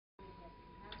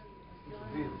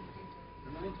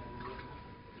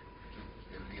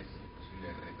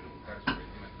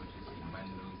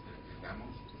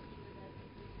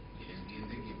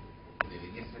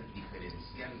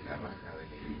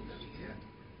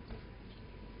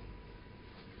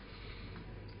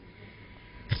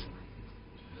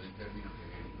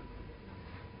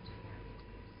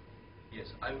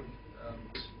I would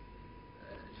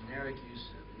generic use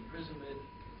of imprisonment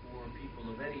for people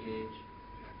of any age,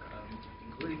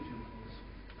 including juveniles,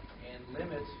 and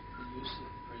limit the use of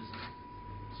prison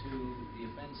to the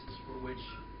offenses for which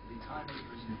the time in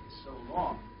prison is so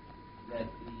long that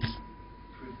the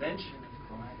prevention of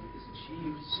crime is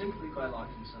achieved simply by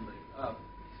locking somebody up,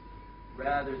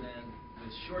 rather than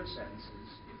with short sentences.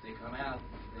 If they come out,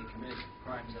 they commit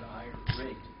crimes at a higher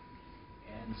rate.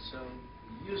 And so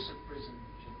the use of prison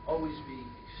should always be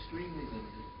extremely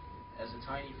limited as a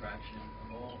tiny fraction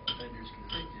of all offenders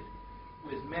convicted,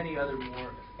 with many other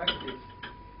more effective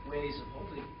ways of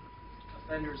holding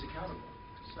offenders accountable,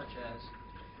 such as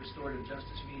restorative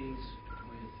justice meetings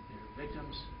with their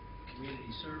victims,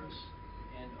 community service,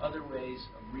 and other ways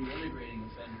of reintegrating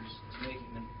offenders to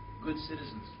making them good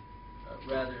citizens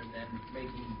rather than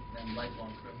making them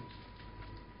lifelong criminals.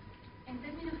 En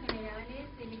términos generales,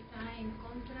 él está en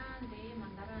contra de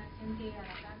mandar a la gente a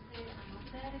la cárcel a no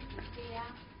ser que sea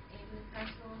en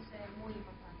casos muy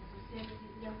importantes. Usted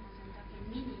recibiría un porcentaje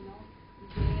mínimo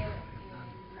de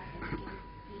la gente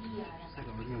que iría a la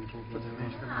cárcel.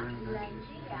 La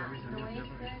idea no es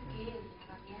que haga bien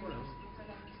a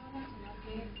las personas, sino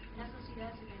que la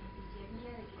sociedad se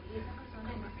beneficiaría de que esa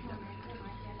persona en este momento no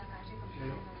esté en la calle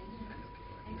cometiendo delitos.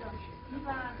 Entonces, si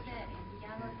va a ser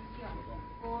enviado a prisión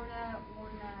por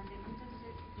un delito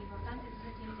importante,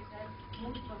 entonces tiene que ser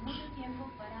por mucho tiempo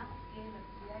para que la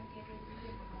sociedad quede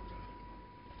libre por mucho tiempo.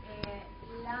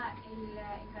 El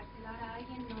encarcelar a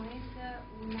alguien no es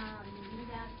una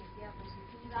medida que sea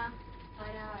positiva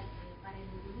para el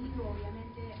individuo.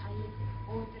 Obviamente hay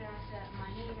otras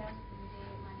maneras de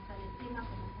manejar el tema,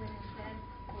 como pueden ser,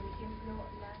 por ejemplo,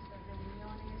 las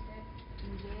reuniones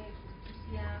de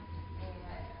justicia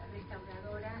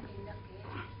restauradora en las que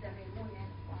se reúnen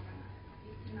con las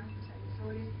víctimas, los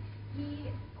agresores,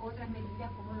 y otras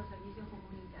medidas como los servicios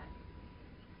comunitarios.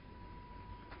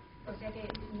 O sea que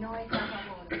no está a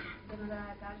favor de mandar a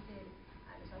la cárcel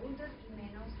a los adultos y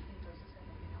menos